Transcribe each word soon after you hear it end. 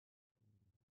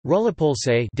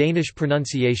Rullepølse Danish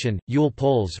pronunciation,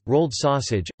 julepols, rolled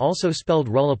sausage, also spelled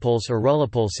rullepuls or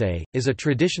rullepølse, is a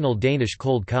traditional Danish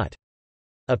cold cut.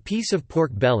 A piece of pork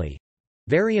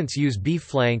belly—variants use beef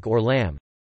flank or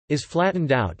lamb—is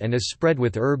flattened out and is spread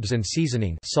with herbs and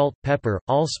seasoning salt, pepper,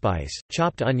 allspice,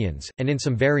 chopped onions, and in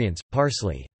some variants,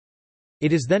 parsley.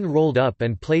 It is then rolled up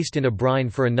and placed in a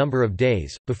brine for a number of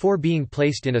days, before being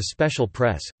placed in a special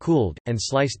press, cooled, and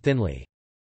sliced thinly.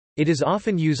 It is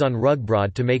often used on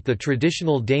rugbrød to make the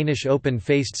traditional Danish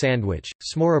open-faced sandwich,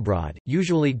 smørrebrød,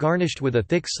 usually garnished with a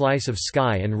thick slice of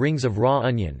sky and rings of raw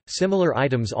onion. Similar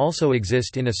items also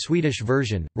exist in a Swedish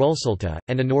version, rullsulte,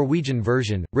 and a Norwegian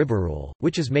version, ribberull,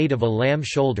 which is made of a lamb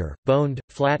shoulder, boned,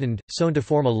 flattened, sewn to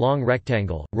form a long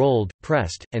rectangle, rolled,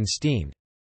 pressed, and steamed.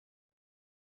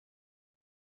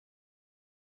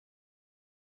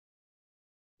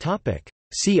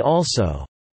 See also: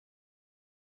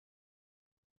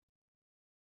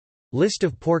 List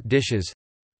of pork dishes,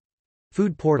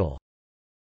 Food portal.